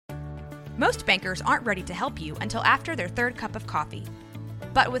Most bankers aren't ready to help you until after their third cup of coffee.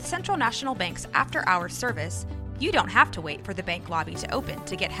 But with Central National Bank's after-hours service, you don't have to wait for the bank lobby to open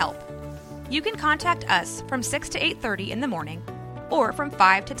to get help. You can contact us from 6 to 8:30 in the morning or from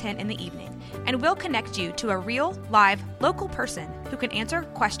 5 to 10 in the evening, and we'll connect you to a real, live, local person who can answer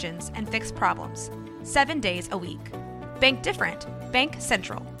questions and fix problems 7 days a week. Bank different. Bank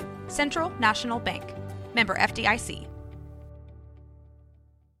Central. Central National Bank. Member FDIC.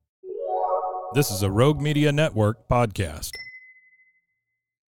 This is a Rogue Media Network podcast.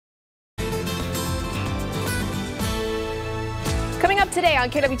 Coming up today on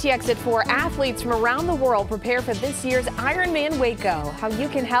KWTX at 4, athletes from around the world prepare for this year's IRONMAN Waco. How you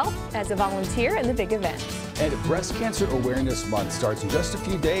can help as a volunteer in the big event. And Breast Cancer Awareness Month starts in just a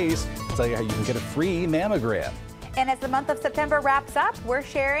few days. I'll tell you how you can get a free mammogram. And as the month of September wraps up, we're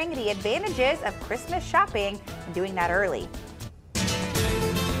sharing the advantages of Christmas shopping and doing that early.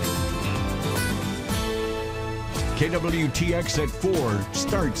 KWTX at 4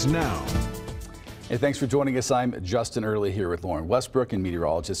 starts now. Hey, thanks for joining us. I'm Justin Early here with Lauren Westbrook and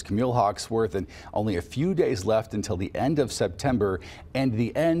meteorologist Camille Hawksworth. And only a few days left until the end of September and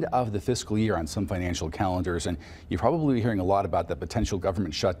the end of the fiscal year on some financial calendars. And you're probably hearing a lot about the potential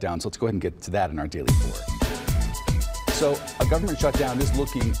government shutdown. So let's go ahead and get to that in our Daily 4. So a government shutdown is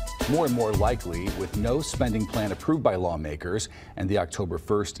looking more and more likely with no spending plan approved by lawmakers and the October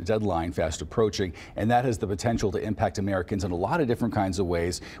 1st deadline fast approaching. And that has the potential to impact Americans in a lot of different kinds of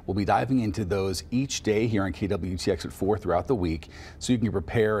ways. We'll be diving into those each day here on KWTX at 4 throughout the week so you can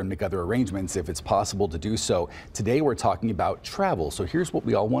prepare and make other arrangements if it's possible to do so. Today we're talking about travel. So here's what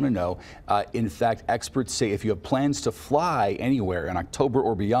we all want to know. In fact, experts say if you have plans to fly anywhere in October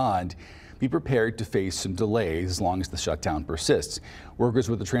or beyond, be prepared to face some delays as long as the shutdown persists. Workers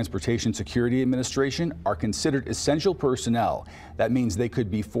with the Transportation Security Administration are considered essential personnel. That means they could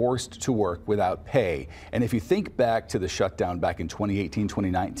be forced to work without pay. And if you think back to the shutdown back in 2018,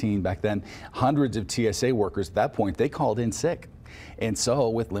 2019, back then, hundreds of TSA workers at that point, they called in sick. And so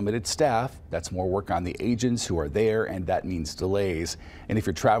with limited staff, that's more work on the agents who are there, and that means delays. And if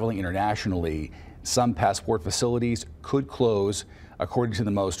you're traveling internationally, some passport facilities could close, according to the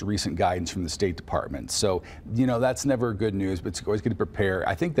most recent guidance from the State Department. So, you know, that's never good news, but it's always good to prepare.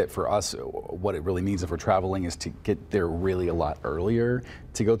 I think that for us, what it really means if we're traveling is to get there really a lot earlier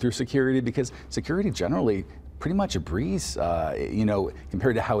to go through security, because security generally pretty much a breeze, you know,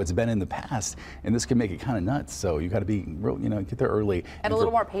 compared to how it's been in the past. And this can make it kind of nuts. So you got to be, real, you know, get there early. And a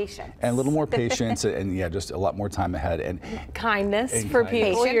little more patience. And a little more patience and yeah, just a lot more time ahead. And kindness for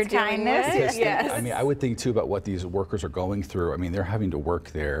people you're dealing with. Yes. I mean, I would think too about what these workers are going through. I mean, they're having to work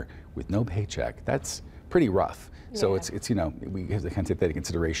there with no paycheck. That's pretty rough. So it's you know, we have to kind of take that into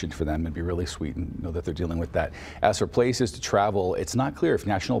consideration for them and be really sweet and know that they're dealing with that. As for places to travel, it's not clear if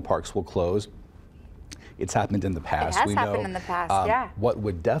national parks will close. It's happened in the past. It has happened in the past, yeah. What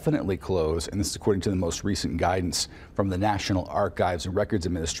would definitely close, and this is according to the most recent guidance from the National Archives and Records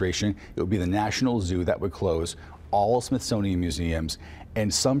Administration, it would be the National Zoo that would close, all Smithsonian museums,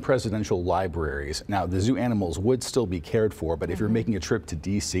 and some presidential libraries. Now, the zoo animals would still be cared for, but if you're making a trip to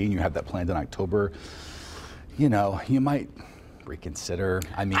D.C. and you have that planned in October, you know, you might reconsider.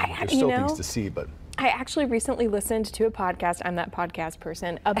 I mean, there's still things to see, but... I actually recently listened to a podcast, I'm that podcast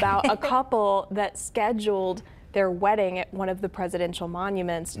person, about a couple that scheduled their wedding at one of the presidential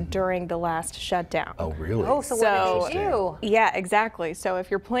monuments during the last shutdown. Oh, really? Oh, so what did they do? Yeah, exactly. So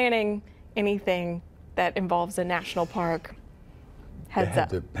if you're planning anything that involves a national park, heads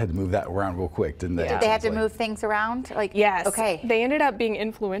up. Had to move that around real quick, didn't they? Did they have to move things around? Like, yes. Okay. They ended up being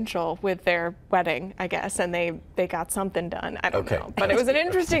influential with their wedding, I guess, and they got something done. I don't know. But it was an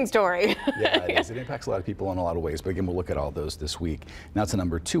interesting story. Yeah, it is. It impacts a lot of people in a lot of ways. But again, we'll look at all those this week. Now it's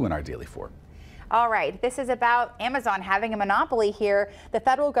number 2 in our Daily 4. All right, this is about Amazon having a monopoly here. The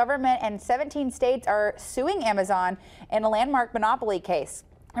federal government and 17 states are suing Amazon in a landmark monopoly case.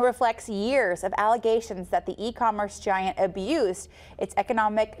 It reflects years of allegations that the e-commerce giant abused its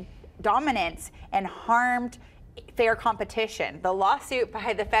economic dominance and harmed fair competition. The lawsuit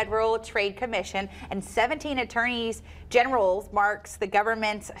by the Federal Trade Commission and 17 attorneys generals marks the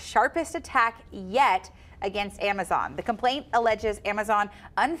government's sharpest attack yet against Amazon. The complaint alleges Amazon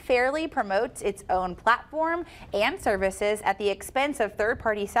unfairly promotes its own platform and services at the expense of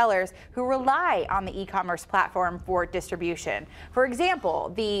third-party sellers who rely on the e-commerce platform for distribution. For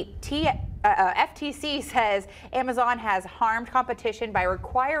example, the FTC says Amazon has harmed competition by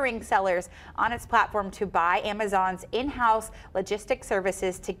requiring sellers on its platform to buy Amazon's in-house logistics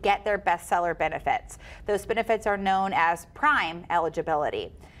services to get their bestseller benefits. Those benefits are known as Prime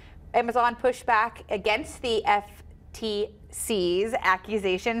eligibility. Amazon pushed back against the FTC's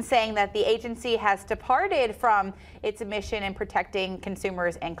accusation, saying that the agency has departed from its mission in protecting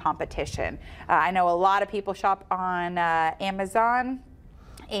consumers and competition. I know a lot of people shop on Amazon,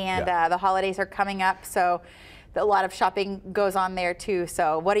 and the holidays are coming up, so a lot of shopping goes on there too.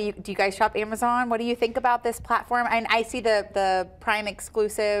 So do you guys shop Amazon? What do you think about this platform? And I see the Prime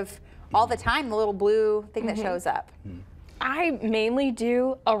exclusive all the time, the little blue thing that shows up. I mainly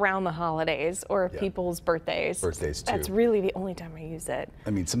do around the holidays or people's birthdays. Birthdays too. That's really the only time I use it.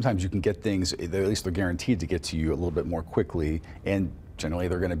 I mean, sometimes you can get things, at least they're guaranteed to get to you a little bit more quickly, and generally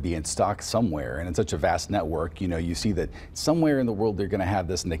they're going to be in stock somewhere. And it's such a vast network, you know, you see that somewhere in the world they're going to have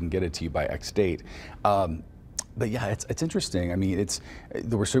this and they can get it to you by X date. But yeah, it's interesting. I mean,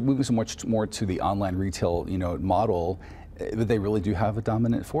 we're moving so much more to the online retail, you know, model, but they really do have a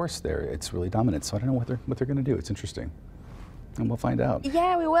dominant force there. It's really dominant. So I don't know what they're going to do. It's interesting. And we'll find out.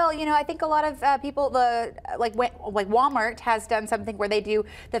 Yeah, we will. You know, I think a lot of people, like Walmart has done something where they do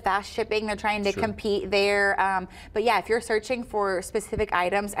the fast shipping. They're trying to compete there. But yeah, if you're searching for specific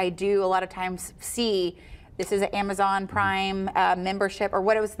items, I do a lot of times see this is an Amazon Prime membership, or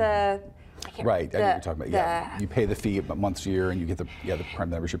what it was the. Right, I know what you're talking about. You pay the fee months a year and you get the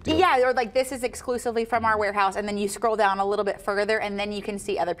Prime membership deal. Yeah, or like this is exclusively from our warehouse, and then you scroll down a little bit further and then you can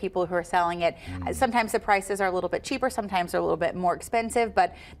see other people who are selling it. Sometimes the prices are a little bit cheaper, sometimes they're a little bit more expensive,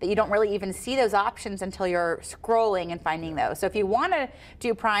 but that you don't really even see those options until you're scrolling and finding those. So if you want to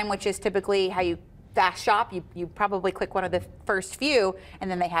do Prime, which is typically how you fast shop, you probably click one of the first few,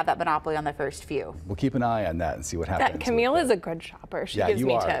 and then they have that monopoly on the first few. We'll keep an eye on that and see what happens. Camille is a good shopper. She gives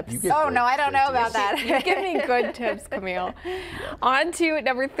me tips. Oh no, I don't know about that. You give me good tips, Camille. On to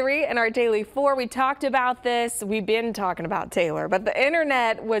number 3 in our Daily 4. We talked about this. We've been talking about Taylor, but the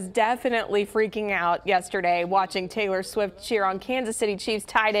internet was definitely freaking out yesterday watching Taylor Swift cheer on Kansas City Chiefs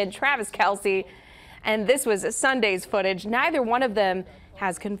tight end Travis Kelce. And this was Sunday's footage. Neither one of them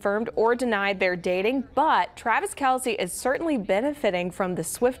has confirmed or denied their dating, but Travis Kelce is certainly benefiting from the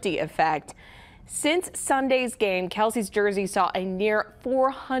Swiftie effect. Since Sunday's game, Kelce's jersey saw a near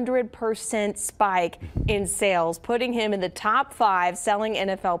 400% spike in sales, putting him in the top 5 selling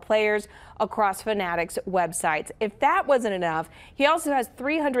NFL players across Fanatics websites. If that wasn't enough, he also has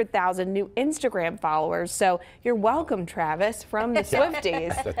 300,000 new Instagram followers. So you're welcome, Travis, from the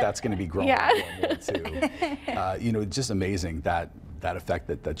Swifties. That's going to be growing more too. You know, just amazing that effect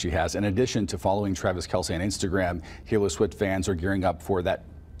that she has. In addition to following Travis Kelce on Instagram, Taylor Swift fans are gearing up for that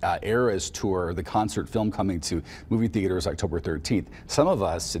Eras tour, the concert film coming to movie theaters October 13th. Some of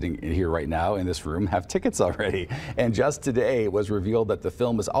us sitting here right now in this room have tickets already. And just today it was revealed that the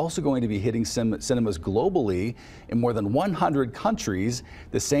film is also going to be hitting cinemas globally in more than 100 countries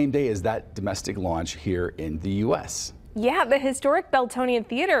the same day as that domestic launch here in the U.S. Yeah, the historic Beltonian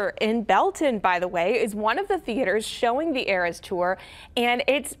Theater in Belton, by the way, is one of the theaters showing the Eras tour, and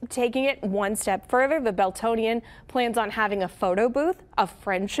it's taking it one step further. The Beltonian plans on having a photo booth, a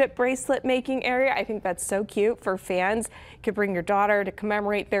friendship bracelet making area. I think that's so cute for fans. You could bring your daughter to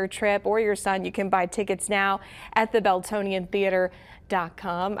commemorate their trip, or your son. You can buy tickets now at the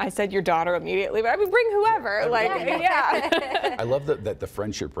BeltonianTheater.com. I said your daughter immediately, but I mean, bring whoever. I love that the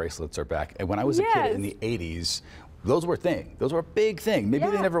friendship bracelets are back. And when I was a kid in the 80s, those were a thing. Those were a big thing. Maybe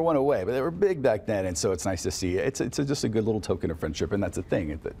they never went away, but they were big back then, and so it's nice to see. It's just a good little token of friendship, and that's a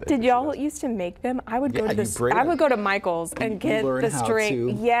thing. Did y'all used to make them? I would go to I would go to Michael's and get the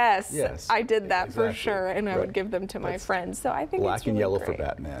string. Yes, I did that for sure, and I would give them to my friends. So I think black it's really and yellow great. for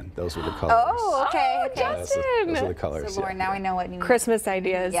Batman. Those were the colors. Oh, okay. Justin. Those are the colors. So Lauren, now we know what you need. Christmas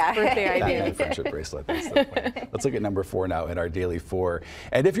ideas, birthday ideas. Batman friendship bracelet. That's the point. Let's look at number 4 now in our Daily 4.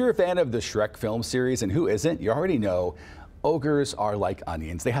 And if you're a fan of the Shrek film series, and who isn't, you already know ogres are like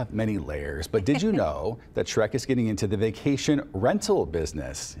onions. They have many layers. But did you know that Shrek is getting into the vacation rental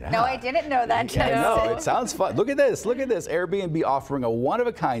business? Yeah. No, I didn't know that. I know. It sounds fun. Look at this. Look at this. Airbnb offering a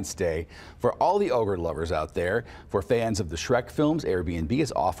one-of-a-kind stay for all the ogre lovers out there. For fans of the Shrek films, Airbnb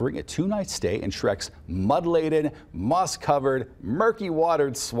is offering a 2-night stay in Shrek's mud-laden, moss-covered,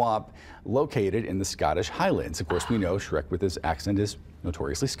 murky-watered swamp located in the Scottish Highlands. Of course, we know Shrek with his accent is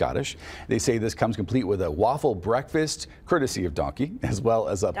notoriously Scottish. They say this comes complete with a waffle breakfast, courtesy of Donkey, as well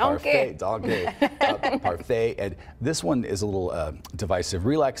as a parfait. Parfait. And this one is a little divisive.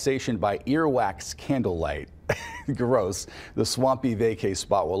 Relaxation by earwax candlelight. Gross. The swampy vacay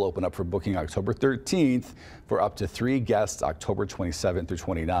spot will open up for booking October 13th for up to 3 guests October 27th through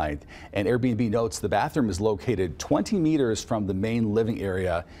 29th. And Airbnb notes the bathroom is located 20 meters from the main living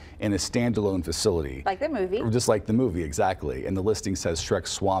area in a standalone facility. Like the movie. Just like the movie, exactly. And the listing says Shrek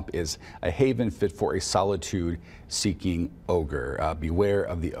Swamp is a haven fit for a solitude-seeking ogre. Beware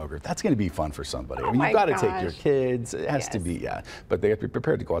of the ogre. That's going to be fun for somebody. I mean, you've got to take your kids. It has to be, yeah. But they have to be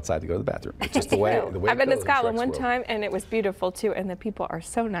prepared to go outside to go to the bathroom. It's just the way I've been to Scotland one world. time, and it was beautiful too, and the people are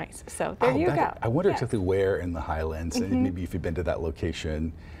so nice. So there you go. I wonder exactly where in the Highlands, and maybe if you've been to that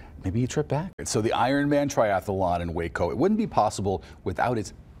location, maybe you trip back. So the IRONMAN triathlon in Waco, it wouldn't be possible without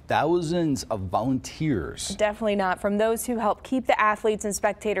its thousands of volunteers. Definitely not. From those who help keep the athletes and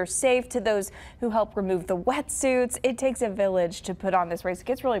spectators safe to those who help remove the wetsuits, it takes a village to put on this race. It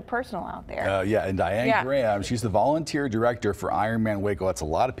gets really personal out there. Yeah, and Diane Graham, she's the volunteer director for Ironman Waco. That's a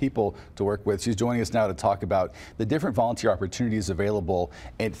lot of people to work with. She's joining us now to talk about the different volunteer opportunities available.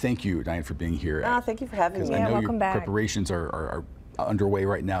 And thank you, Diane, for being here. Thank you for having me. I know welcome your back. preparations are underway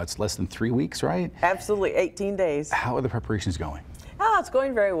right now. It's less than 3 weeks, right? Absolutely, 18 days. How are the preparations going? Oh, it's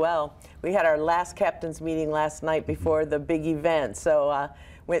going very well. We had our last captain's meeting last night before the big event. So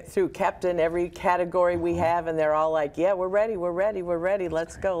went through captain every category we have, and they're all like, yeah, we're ready, we're ready, we're ready.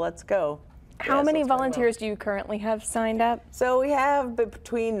 Let's go, let's go. How many volunteers do you currently have signed up? So we have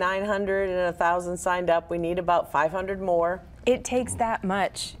between 900 and 1,000 signed up. We need about 500 more. It takes that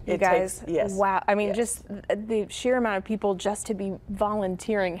much, you guys. Yes. Wow. I mean, just the sheer amount of people just to be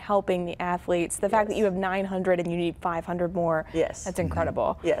volunteering, helping the athletes. The fact that you have 900 and you need 500 more. Yes. That's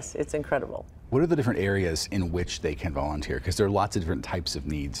incredible. Yes, it's incredible. What are the different areas in which they can volunteer? Because there are lots of different types of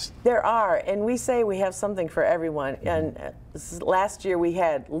needs. There are, and we say we have something for everyone. And last year we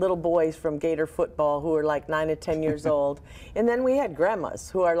had little boys from Gator football who are like 9 to 10 years old. And then we had grandmas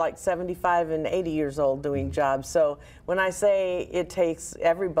who are like 75 and 80 years old doing jobs. So when I say it takes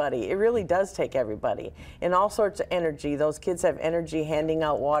everybody, it really does take everybody. And all sorts of energy. Those kids have energy handing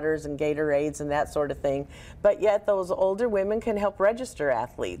out waters and Gatorades and that sort of thing. But yet those older women can help register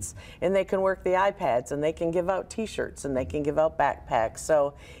athletes, and they can work the iPads, and they can give out t-shirts, and they can give out backpacks.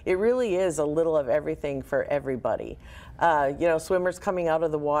 So it really is a little of everything for everybody. You know, swimmers coming out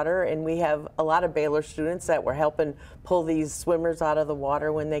of the water, and we have a lot of Baylor students that were helping pull these swimmers out of the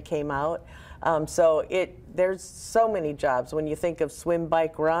water when they came out. So there's so many jobs. When you think of swim,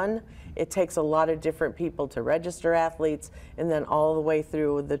 bike, run, it takes a lot of different people to register athletes, and then all the way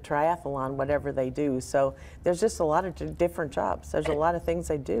through the triathlon, whatever they do. So there's just a lot of different jobs. There's a lot of things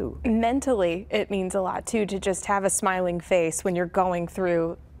they do. Mentally, it means a lot too to just have a smiling face when you're going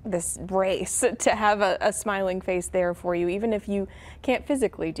through this race, to have a smiling face there for you, even if you can't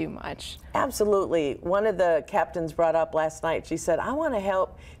physically do much. Absolutely. One of the captains brought up last night, she said, I want to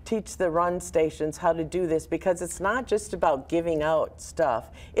help teach the run stations how to do this, because it's not just about giving out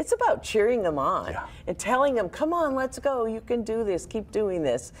stuff. It's about cheering them on and telling them, come on, let's go. You can do this. Keep doing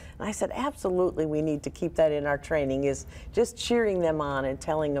this. And I said, absolutely, we need to keep that in our training, is just cheering them on and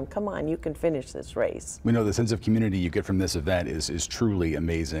telling them, come on, you can finish this race. We know the sense of community you get from this event is truly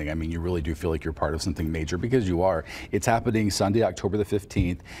amazing. I mean, you really do feel like you're part of something major, because you are. It's happening Sunday, October the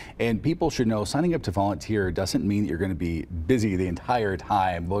 15th, and people should know signing up to volunteer doesn't mean that you're going to be busy the entire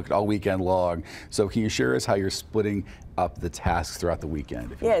time, booked all weekend long. So can you share us how you're splitting up the tasks throughout the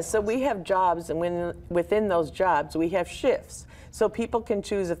weekend? Yeah, so we have jobs, and within those jobs we have shifts. So people can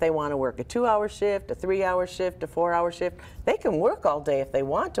choose if they want to work a 2-hour shift, a 3-hour shift, a 4-hour shift. They can work all day if they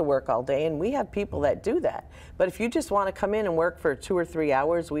want to work all day, and we have people that do that. But if you just want to come in and work for 2 or 3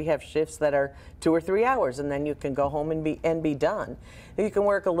 hours, we have shifts that are 2 or 3 hours, and then you can go home and be done. You can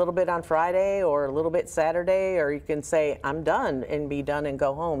work a little bit on Friday or a little bit Saturday, or you can say, I'm done, and be done and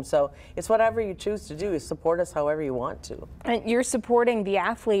go home. So it's whatever you choose to do. Support us however you want to. And you're supporting the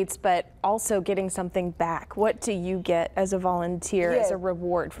athletes, but also getting something back. What do you get as a volunteer, as a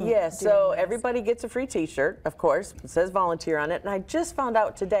reward from doing so this? Everybody gets a free t-shirt, of course. It says volunteer on it. And I just found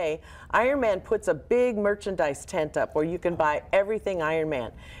out today, Ironman puts a big merchandise tent up where you can buy everything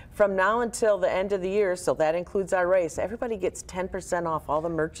Ironman. From now until the end of the year, so that includes our race, everybody gets 10% off all the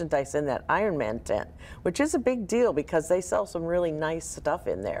merchandise in that Ironman tent, which is a big deal because they sell some really nice stuff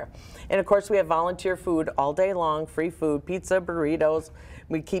in there. And of course, we have volunteer food all day long, free food, pizza, burritos.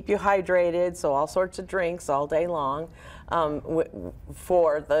 We keep you hydrated, so all sorts of drinks all day long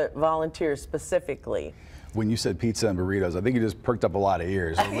for the volunteers specifically. When you said pizza and burritos, I think you just perked up a lot of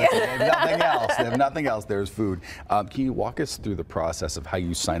ears. They have nothing else. They have nothing else. There's food. Can you walk us through the process of how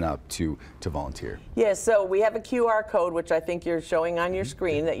you sign up to volunteer? Yes, so we have a QR code, which I think you're showing on your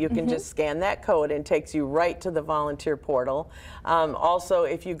screen, that you can just scan that code and it takes you right to the volunteer portal. Also,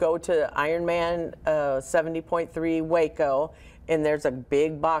 if you go to IRONMAN 70.3 Waco, and there's a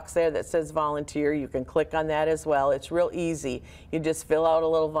big box there that says volunteer. You can click on that as well. It's real easy. You just fill out a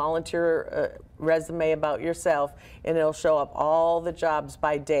little volunteer resume about yourself, and it'll show up all the jobs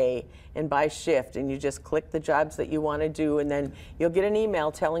by day and by shift, and you just click the jobs that you want to do, and then you'll get an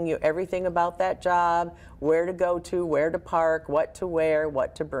email telling you everything about that job, where to go to, where to park, what to wear,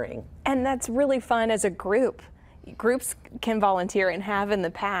 what to bring. And that's really fun as a group. Groups can volunteer and have in the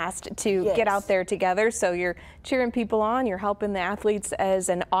past to get out there together. So you're cheering people on, you're helping the athletes as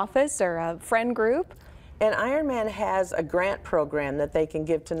an office or a friend group. And IRONMAN has a grant program that they can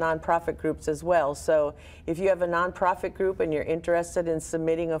give to nonprofit groups as well. So if you have a nonprofit group and you're interested in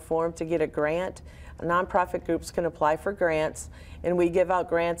submitting a form to get a grant, nonprofit groups can apply for grants, and we give out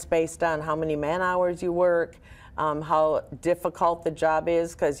grants based on how many man hours you work, how difficult the job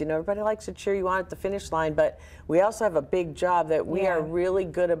is, because you know everybody likes to cheer you on at the finish line, but we also have a big job that we are really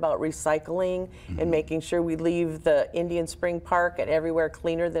good about recycling and making sure we leave the Indian Spring Park and everywhere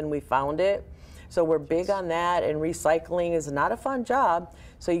cleaner than we found it. So we're big on that, and recycling is not a fun job,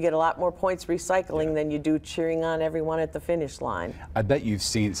 so you get a lot more points recycling than you do cheering on everyone at the finish line. I bet you've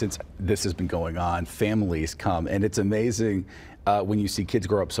seen, since this has been going on, families come, and it's amazing when you see kids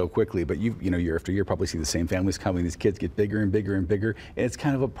grow up so quickly, but you know, year after year, probably see the same families coming. These kids get bigger and bigger and bigger, and it's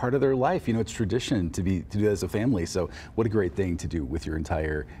kind of a part of their life. You know, it's tradition to do that as a family. So what a great thing to do with your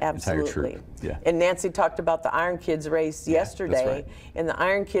entire troop. Yeah. And Nancy talked about the Iron Kids race yesterday, and the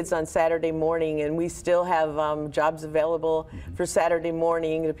Iron Kids on Saturday morning, and we still have jobs available for Saturday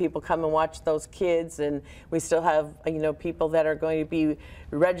morning to people come and watch those kids, and we still have people that are going to be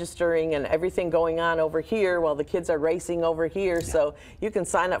registering and everything going on over here while the kids are racing over here. So you can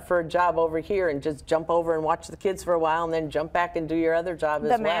sign up for a job over here and just jump over and watch the kids for a while and then jump back and do your other job as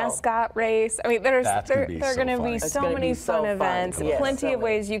well. The mascot race. I mean, there are going to be so many fun events. Plenty of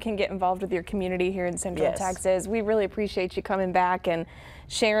ways you can get involved with your community here in Central Texas. We really appreciate you coming back and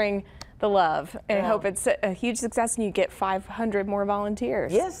sharing the love, and hope it's a huge success and you get 500 more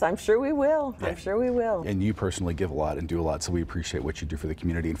volunteers. Yes, I'm sure we will. I'm sure we will. And you personally give a lot and do a lot, so we appreciate what you do for the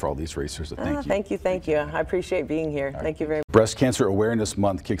community and for all these racers. So thank you. Thank you. I appreciate being here. Thank you very much. Breast Cancer Awareness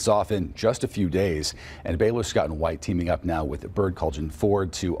Month kicks off in just a few days, and Baylor Scott and White teaming up now with Bird Culture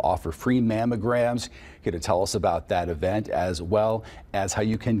Ford to offer free mammograms. Here to tell us about that event, as well as how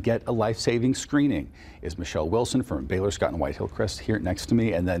you can get a life-saving screening, is Michelle Wilson from Baylor Scott and White Hillcrest here next to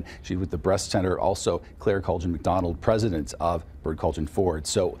me, and then she's with the Breast Center, also Claire Culgen McDonald, president of Bird Culture Ford.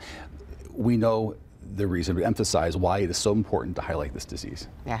 So we know the reason to emphasize why it is so important to highlight this disease.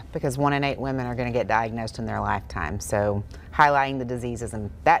 Yeah, because 1 in 8 women are going to get diagnosed in their lifetime, so highlighting the disease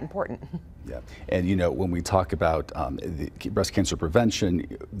isn't that important. Yeah, and you know, when we talk about the breast cancer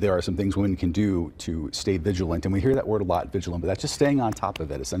prevention, there are some things women can do to stay vigilant, and we hear that word a lot, vigilant, but that's just staying on top of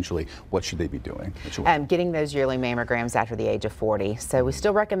it. Essentially, what should they be doing? Getting those yearly mammograms after the age of 40. So we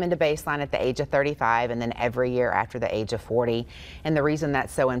still recommend a baseline at the age of 35 and then every year after the age of 40. And the reason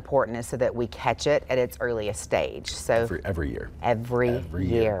that's so important is so that we catch it at its earliest stage. So every year. Every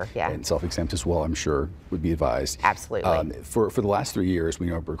year, yeah. And self-exams as well, I'm sure, would be advised. Absolutely. For the last 3 years, we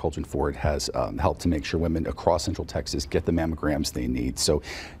know Bird Culture Ford has helped to make sure women across Central Texas get the mammograms they need. So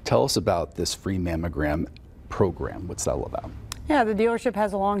tell us about this free mammogram program. What's that all about? Yeah, the dealership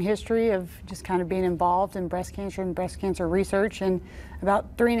has a long history of just kind of being involved in breast cancer and breast cancer research. And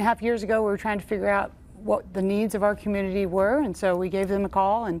about 3.5 years ago, we were trying to figure out what the needs of our community were. And so we gave them a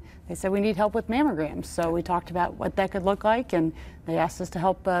call and they said, we need help with mammograms. So we talked about what that could look like, and they asked us to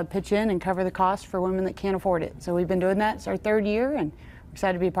help pitch in and cover the cost for women that can't afford it. So we've been doing that. It's our 3rd year and we're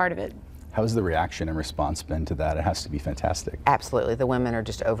excited to be a part of it. How's the reaction and response been to that? It has to be fantastic. Absolutely. The women are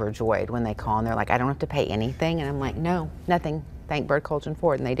just overjoyed when they call and they're like, I don't have to pay anything. And I'm like, no, nothing. Thank Bird Culture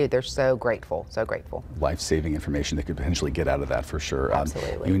Ford. And they do. They're so grateful, so grateful. Life-saving information they could potentially get out of that for sure.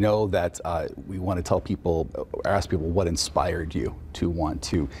 Absolutely. You know that we want to tell people, or ask people, what inspired you to want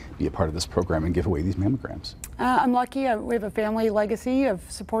to be a part of this program and give away these mammograms? I'm lucky. We have a family legacy of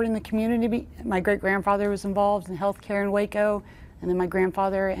supporting the community. My great-grandfather was involved in healthcare in Waco. And then my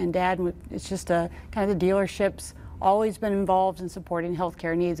grandfather and dad, it's just kind of the dealerships always been involved in supporting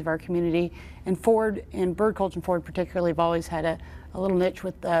healthcare needs of our community. And Ford, and Bird Culture Ford particularly, have always had a little niche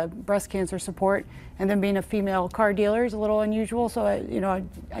with breast cancer support. And then being a female car dealer is a little unusual. So,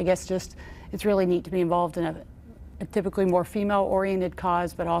 I guess just it's really neat to be involved in a typically more female-oriented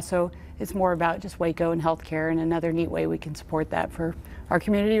cause, but also it's more about just Waco and healthcare, and another neat way we can support that for our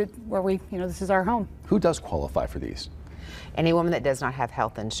community where this is our home. Who does qualify for these? Any woman that does not have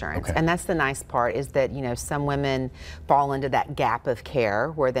health insurance. Okay. And that's the nice part, is that, some women fall into that gap of care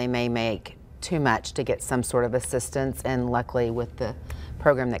where they may make too much to get some sort of assistance, and luckily with the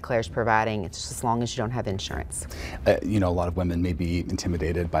program that Claire's providing, it's just as long as you don't have insurance. A lot of women may be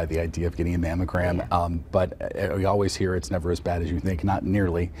intimidated by the idea of getting a mammogram, but we always hear it's never as bad as you think, not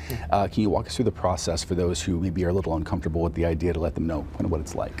nearly. Can you walk us through the process for those who maybe are a little uncomfortable with the idea, to let them know kind of what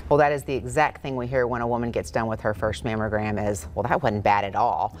it's like? Well, that is the exact thing we hear when a woman gets done with her first mammogram is, well, that wasn't bad at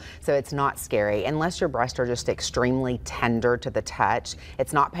all. So it's not scary. Unless your breasts are just extremely tender to the touch,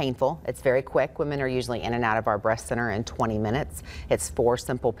 it's not painful. It's very quick. Women are usually in and out of our breast center in 20 minutes. It's 4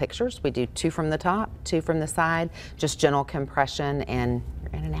 simple pictures. We do 2 from the top, 2 from the side, just gentle compression, and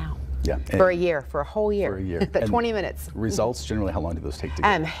you're in and out. Yeah. For a year, for a whole year. For a year. 20 minutes. Results, generally, how long do those take to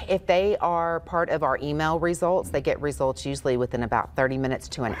get? If they are part of our email results, they get results usually within about 30 minutes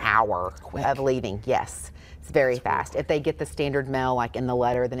to an hour of leaving. Yes. It's very fast. If they get the standard mail, like in the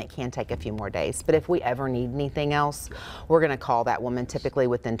letter, then it can take a few more days. But if we ever need anything else, we're going to call that woman typically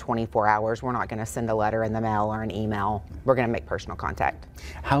within 24 hours. We're not going to send a letter in the mail or an email. We're going to make personal contact.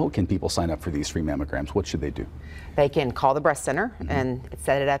 How can people sign up for these free mammograms? What should they do? They can call the breast center and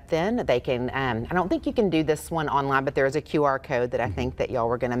set it up then. They can, I don't think you can do this one online, but there is a QR code that I think that y'all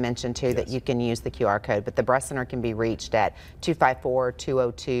were going to mention too, that you can use the QR code. But the breast center can be reached at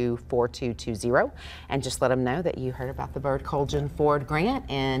 254-202-4220, and just let them know that you heard about the Bird Colgan Ford grant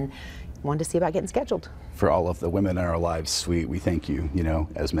and wanted to see about getting scheduled. For all of the women in our lives, we thank you,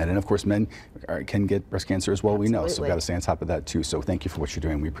 as men. And of course, men can get breast cancer as well, we know. So we've got to stay on top of that too. So thank you for what you're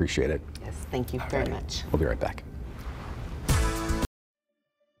doing. We appreciate it. Yes, thank you very much. We'll be right back.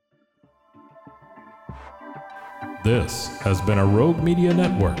 This has been a Rogue Media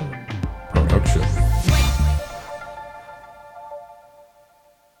Network production.